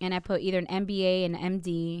 And I put either an MBA, an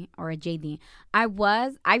MD, or a JD. I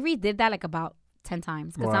redid that like about 10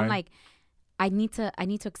 times because I'm like, I need to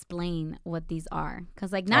explain what these are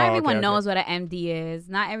because like not everyone knows what an MD is.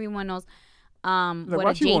 Not everyone knows what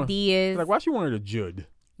a JD is. Like, why she wanted a JUD?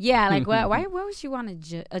 Yeah, like why would she want a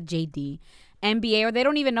JD? MBA, or they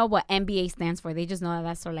don't even know what MBA stands for. They just know that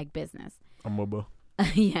that's sort of like business.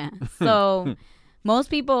 Yeah. So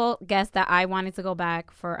most people guessed that I wanted to go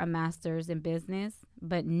back for a master's in business,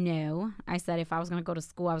 but no. I said if I was going to go to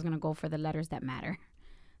school, I was going to go for the letters that matter.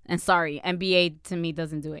 And sorry, MBA to me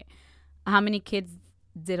doesn't do it. How many kids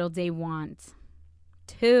did O'Day want?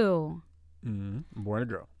 2. Born a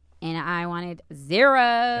girl. And I wanted 0.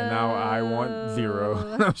 And now I want 0.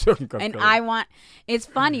 I'm joking. And it's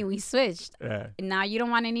funny, we switched. Yeah. Now you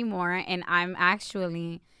don't want any more. And I'm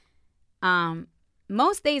actually,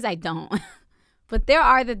 most days I don't. But there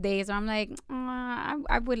are the days where I'm like,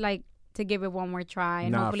 I would like to give it one more try.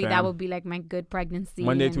 And hopefully that will be like my good pregnancy.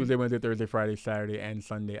 Monday, Tuesday, Wednesday, Thursday, Friday, Saturday, and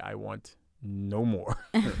Sunday, I want no more.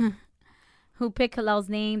 Who picked Hilal's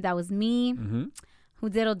name? That was me. Mm-hmm. Who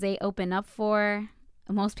did O'Day open up for?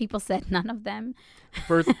 Most people said none of them.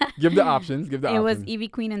 First, give the options. It was Ivy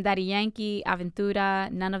Queen and Daddy Yankee,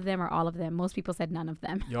 Aventura, none of them or all of them. Most people said none of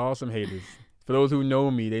them. Y'all some haters. For those who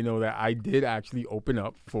know me, they know that I did actually open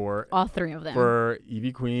up for all 3 of them. For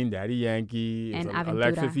Ivy Queen, Daddy Yankee, and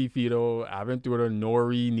Alexis E. Fido, Aventura,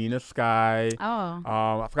 Nori, Nina Sky. Oh.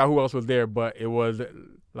 I forgot who else was there, but it was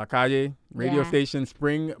La Calle radio station,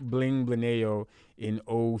 Spring Bling Blineo in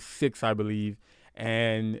 06, I believe.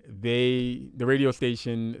 And the radio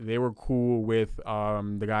station, they were cool with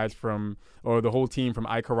the guys the whole team from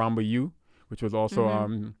I Caramba U, which was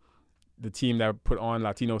also the team that put on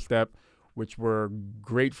Latino Step, which were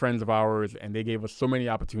great friends of ours, and they gave us so many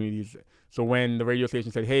opportunities. So when the radio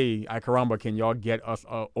station said, hey, I Caramba, can y'all get us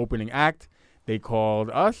an opening act? They called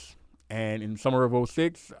us, and in summer of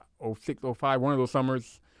 06, 05, one of those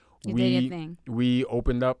summers, we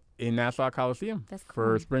opened up in Nassau Coliseum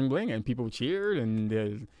for Spring Bling, and people cheered.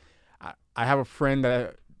 And I have a friend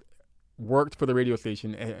that worked for the radio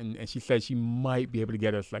station, and she said she might be able to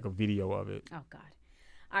get us like a video of it. Oh, God.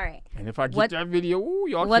 All right. And if I get that video,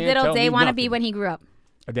 y'all what can't tell me What did O'Day want to be when he grew up?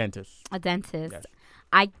 A dentist. A dentist. Yes.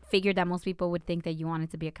 I figured that most people would think that you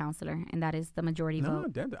wanted to be a counselor, and that is the majority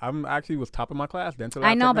vote. No, I'm actually was top of my class. Dental.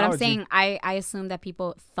 I know, technology. But I'm saying I assume that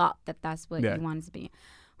people thought that that's what you wanted to be.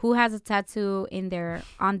 Who has a tattoo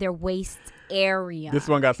on their waist area? This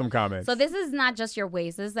one got some comments. So this is not just your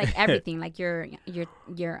waist. This is like everything, like your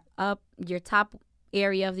top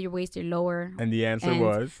area of your waist, your lower. And the answer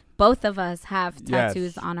was? Both of us have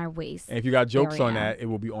tattoos on our waist. And if you got jokes on that, it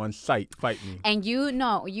will be on site. Fight me. And you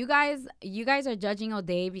guys are judging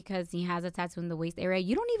O'Day because he has a tattoo in the waist area.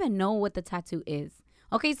 You don't even know what the tattoo is.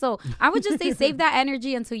 Okay, so I would just say save that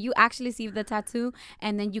energy until you actually see the tattoo,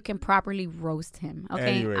 and then you can properly roast him.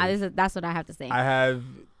 Okay, that's what I have to say. I have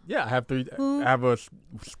three. I have a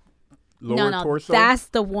lower torso. That's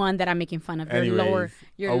the one that I'm making fun of. Your lower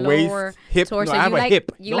waist, hip. torso. No, I have a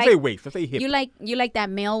hip. Don't say waist. Don't say hip. You like that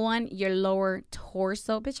male one. Your lower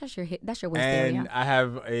torso, bitch. That's your hip. That's your waist area. And I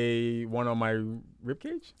have one on my rib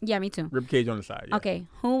cage. Yeah, me too. Rib cage on the side. Yeah. Okay,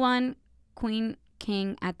 who won Queen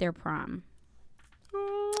King at their prom?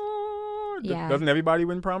 Yeah. Doesn't everybody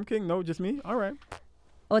win prom king? No, just me? All right.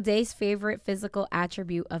 O'Day's favorite physical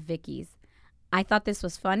attribute of Vicky's. I thought this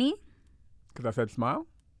was funny. Because I said smile?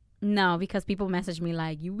 No, because people message me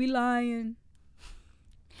like, you be lying.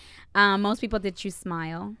 Most people did choose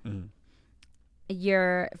smile. Mm-hmm.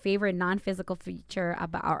 Your favorite non-physical feature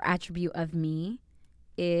about our attribute of me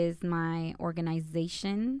is my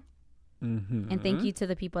organization. Mm-hmm. And thank you to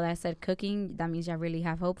the people that said cooking. That means y'all really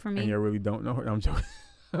have hope for me. And you really don't know.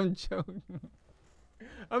 I'm joking.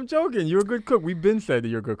 I'm joking. You're a good cook. We've been said that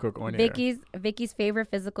you're a good cook on air. Vicky's favorite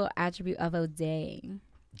physical attribute of O'Day.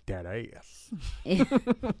 That ass.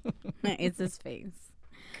 It's his face.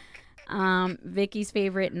 Vicky's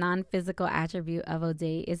favorite non-physical attribute of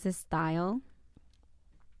O'Day is his style,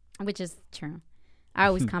 which is true. I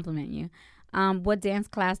always compliment you. What dance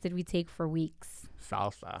class did we take for weeks?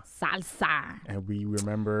 Salsa. And we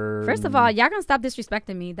remember. First of all, y'all gonna stop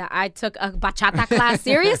disrespecting me that I took a bachata class.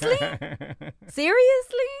 Seriously?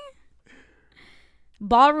 Seriously?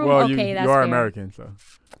 Ballroom. Well, okay, you that's are fair. American, so.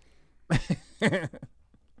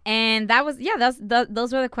 And that was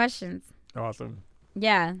those were the questions. Awesome.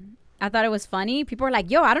 Yeah, I thought it was funny. People were like,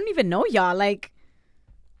 "Yo, I don't even know y'all. Like,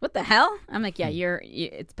 what the hell?" I'm like, "Yeah,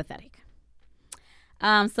 it's pathetic."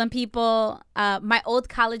 Some people, my old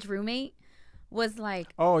college roommate was like,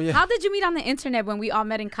 "Oh yeah, how did you meet on the internet when we all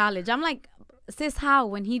met in college?" I'm like, "Sis, how?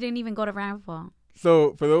 When he didn't even go to Ramapo."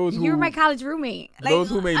 So for those you were my college roommate. Those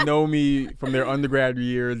who may know me from their undergrad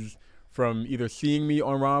years, from either seeing me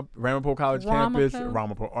on Ramapo College campus,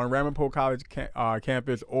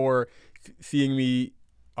 campus, or seeing me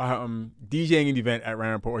DJing an event at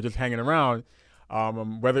Ramapo or just hanging around,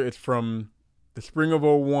 whether it's from the spring of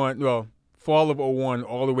fall of 01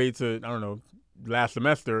 all the way to, I don't know, last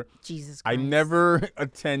semester. Jesus Christ.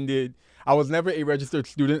 I was never a registered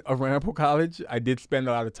student of Ramapo College. I did spend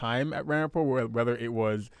a lot of time at Ramapo, whether it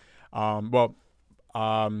was, I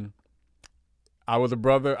am a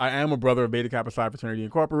brother of Beta Kappa Psi Fraternity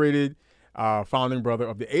Incorporated, founding brother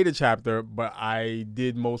of the Eta chapter, but I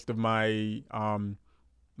did most of my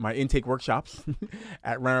my intake workshops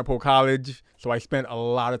at Ramapo College. So I spent a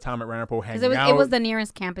lot of time at Ramapo hanging out. It was the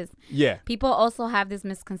nearest campus. Yeah. People also have this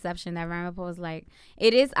misconception that Ramapo is like,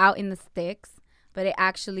 it is out in the sticks, but it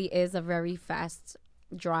actually is a very fast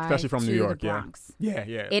drive, especially from New York. The Bronx. Yeah.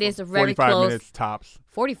 It is very 45 close. Minutes tops.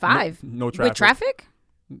 45? No traffic. With traffic?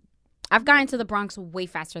 I've gotten to the Bronx way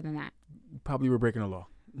faster than that. Probably we're breaking the law.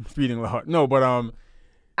 Speeding law. No, but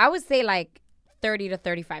I would say like 30 to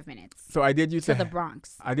 35 minutes. So I did used to the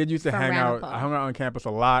Bronx. I did used to hang out. I hung out on campus a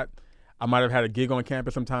lot. I might have had a gig on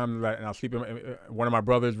campus sometimes, and I'll sleep in one of my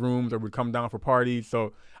brother's rooms, or would come down for parties.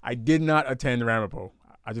 So I did not attend Ramapo.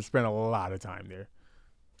 I just spent a lot of time there.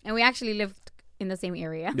 And we actually lived in the same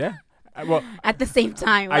area. Yeah. Well, at the same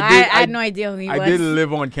time, I had no idea who he was. I did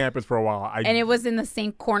live on campus for a while, and it was in the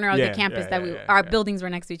same corner of the campus our buildings were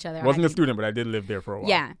next to each other. I wasn't a student, but I did live there for a while.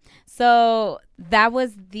 Yeah, so that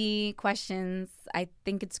was the questions. I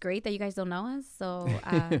think it's great that you guys don't know us, so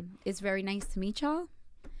it's very nice to meet y'all.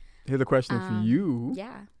 Here's a question for you.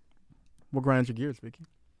 Yeah. What grinds your gears, Vicky?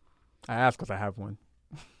 I asked because I have one.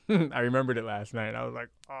 I remembered it last night. I was like,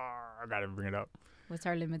 I gotta bring it up. What's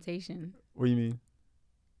our limitation? What do you mean?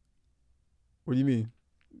 What do you mean?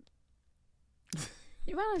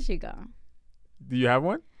 Why don't you go? Do you have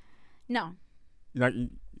one? No. Okay.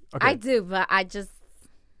 I do, but I just...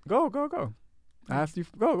 Go. I asked you.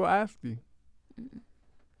 Go ask you.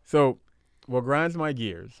 So, what grinds my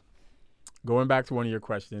gears? Going back to one of your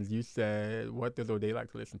questions, you said, what does O'Day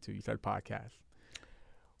like to listen to? You said podcasts.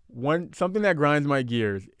 Something that grinds my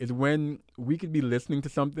gears is when we could be listening to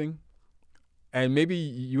something, and maybe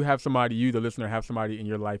you, the listener, have somebody in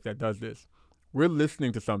your life that does this. We're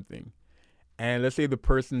listening to something, and let's say the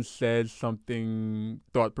person says something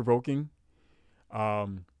thought-provoking.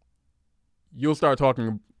 You'll start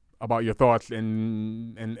talking about your thoughts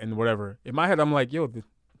and whatever. In my head, I'm like, yo,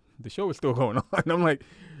 the show is still going on. I'm like,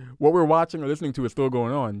 what we're watching or listening to is still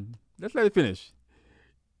going on. Let's let it finish.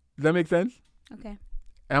 Does that make sense? Okay.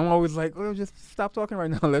 And I'm always like, oh, just stop talking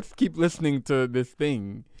right now. Let's keep listening to this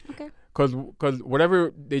thing. Okay. Because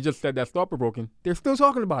whatever they just said that's thought-provoking, they're still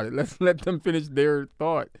talking about it. Let's let them finish their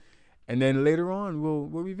thought. And then later on, we'll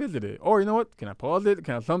revisit it. Or you know what? Can I pause it?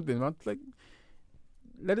 Can I something? I'm like,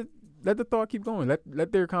 let the thought keep going.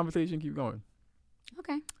 Let their conversation keep going.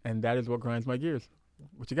 Okay. And that is what grinds my gears.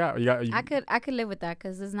 What you got? I could live with that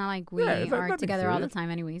because it's not like we are together all the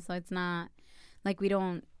time anyway. So it's not like we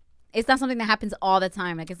don't. It's not something that happens all the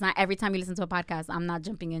time. Like, it's not every time you listen to a podcast, I'm not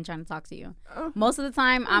jumping in trying to talk to you. Most of the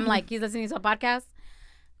time, I'm like, he's listening to a podcast.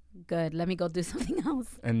 Good. Let me go do something else.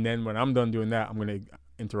 And then when I'm done doing that, I'm going to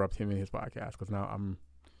interrupt him in his podcast because now I'm...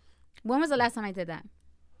 When was the last time I did that?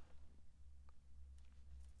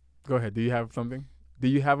 Go ahead. Do you have something? Do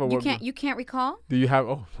you have a... You can't recall? Do you have...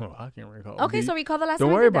 Oh, I can't recall. Okay, so recall the last time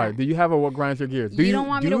Don't worry about it. Do you have a what grinds your gears? You don't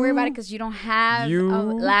want me to worry about it because you don't have a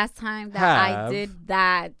last time that I did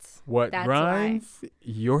that. What grinds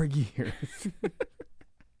your gears?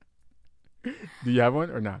 Do you have one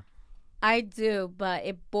or not? I do, but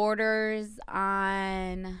it borders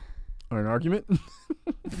on... An argument?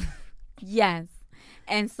 Yes.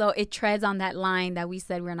 And so it treads on that line that we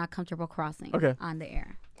said we're not comfortable crossing on the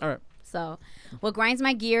air. All right. So what grinds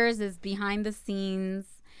my gears is behind the scenes,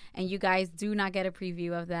 and you guys do not get a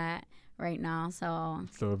preview of that right now. So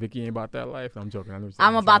Vicky ain't about that life. I'm joking.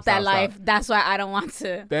 I'm about that life. That's why I don't want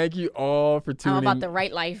to. Thank you all for tuning in. I'm about the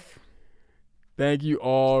right life. Thank you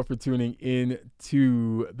all for tuning in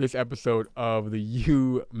to this episode of the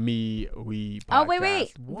You, Me, We podcast. Oh,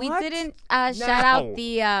 wait. What? We didn't shout out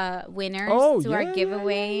the winners to our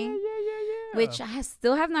giveaway. Yeah. Which I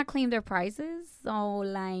still have not claimed their prizes. So,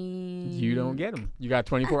 like... You don't get them. You got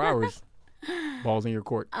 24 hours. Balls in your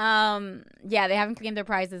court. Yeah, they haven't claimed their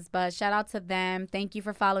prizes. But shout out to them. Thank you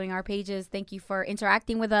for following our pages. Thank you for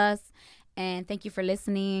interacting with us. And thank you for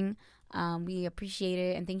listening. We appreciate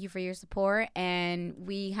it. And thank you for your support. And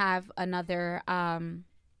we have another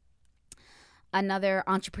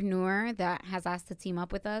entrepreneur that has asked to team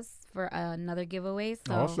up with us for another giveaway.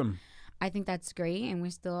 So awesome. I think that's great, and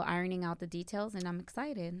we're still ironing out the details, and I'm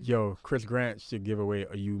excited. Yo, Chris Grant should give away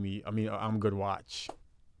I'm Good watch.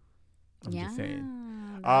 I'm just saying.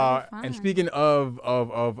 And speaking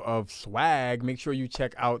of swag, make sure you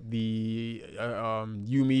check out the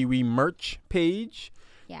You Me We merch page.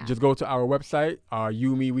 Yeah. Just go to our website,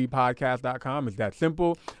 youmewepodcast.com. It's that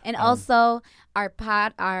simple. And also our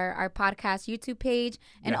podcast YouTube page,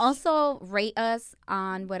 and also rate us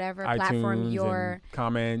on whatever iTunes platform you're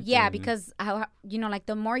comment. Yeah, because like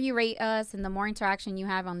the more you rate us and the more interaction you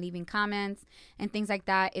have on leaving comments and things like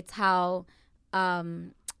that, it's how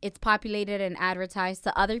it's populated and advertised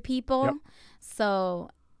to other people. Yep.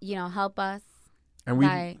 So, help us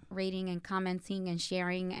by rating and commenting and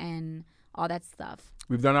sharing and all that stuff.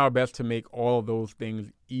 We've done our best to make all of those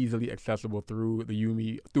things easily accessible through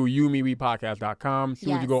youmewepodcast.com. As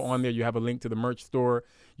soon as you go on there, you have a link to the merch store.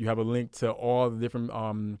 You have a link to all the different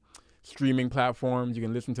streaming platforms. You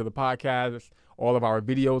can listen to the podcast. All of our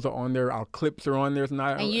videos are on there. Our clips are on there.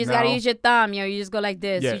 And you just got to use your thumb. You just go like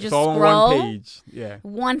this. Yeah, you just it's all scroll. On one page. Yeah.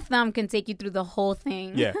 One thumb can take you through the whole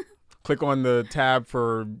thing. Yeah. Click on the tab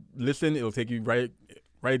for listen. It'll take you right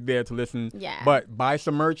there to listen. Yeah. But buy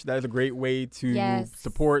some merch. That is a great way to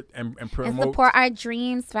support and promote. And support our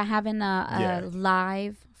dreams for having a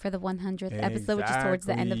live for the 100th episode, which is towards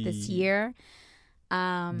the end of this year.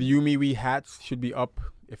 The You Me We hats should be up,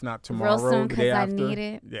 if not tomorrow. Real soon, because I need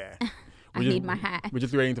it. Yeah. I need my hat. We're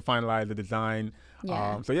just waiting to finalize the design.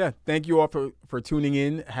 Yeah. Thank you all for tuning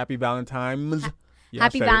in. Happy Valentine's.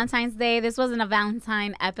 Happy Valentine's Day. This wasn't a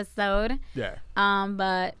Valentine episode. Yeah.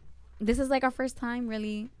 But this is like our first time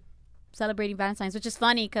really celebrating Valentine's, which is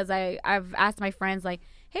funny because I've asked my friends, like,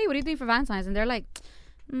 hey, what are you doing for Valentine's? And they're like,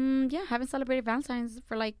 haven't celebrated Valentine's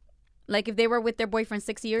for like if they were with their boyfriend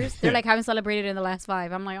 6 years, they're like, haven't celebrated in the last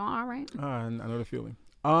 5. I'm like, oh, all right. I know the feeling.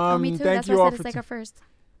 Me too. That's why I said it's like our first.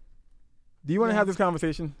 Do you want to have this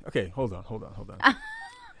conversation? Okay, hold on.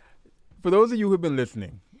 For those of you who have been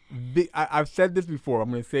listening, I've said this before. I'm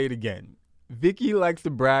going to say it again. Vicky likes to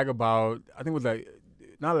brag about, I think it was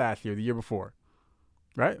not last year, the year before,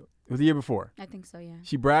 right? It was the year before. I think so, yeah.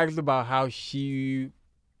 She brags about how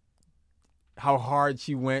hard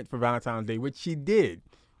she went for Valentine's Day, which she did.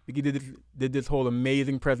 Vicky did this whole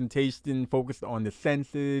amazing presentation focused on the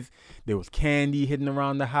senses. There was candy hidden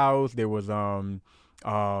around the house. There was all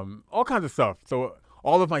kinds of stuff. So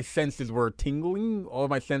all of my senses were tingling. All of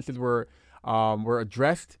my senses were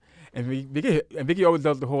addressed. And Vicky always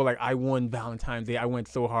does the whole I won Valentine's Day. I went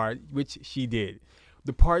so hard, which she did.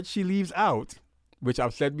 The part she leaves out, which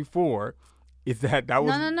I've said before, is that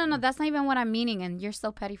was no. That's not even what I'm meaning, and you're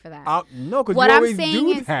so petty for that. No, because what you I'm always saying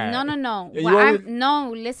do is that. no. Yeah,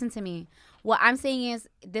 No, listen to me. What I'm saying is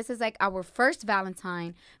this is like our first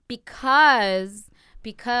Valentine because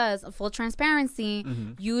full transparency,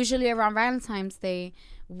 usually around Valentine's Day,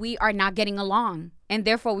 we are not getting along. And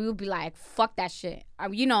therefore, we would be like, fuck that shit.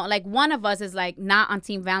 You know, like one of us is like not on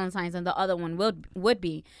Team Valentine's and the other one would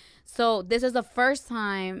be. So this is the first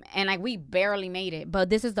time, and like we barely made it, but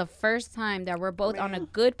this is the first time that we're both on a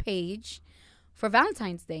good page for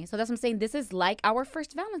Valentine's Day. So that's what I'm saying. This is like our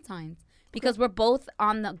first Valentine's because we're both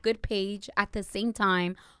on the good page at the same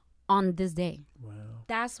time on this day. Wow.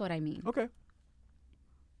 That's what I mean. Okay.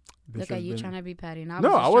 Look at you trying to be petty. I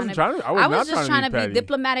wasn't trying to. I was just trying to be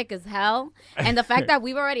diplomatic as hell. And the fact that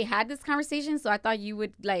we've already had this conversation, so I thought you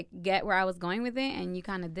would like get where I was going with it, and you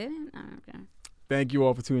kind of didn't. Okay. Thank you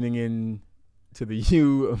all for tuning in to the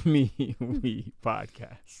You, Me, We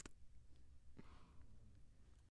podcast.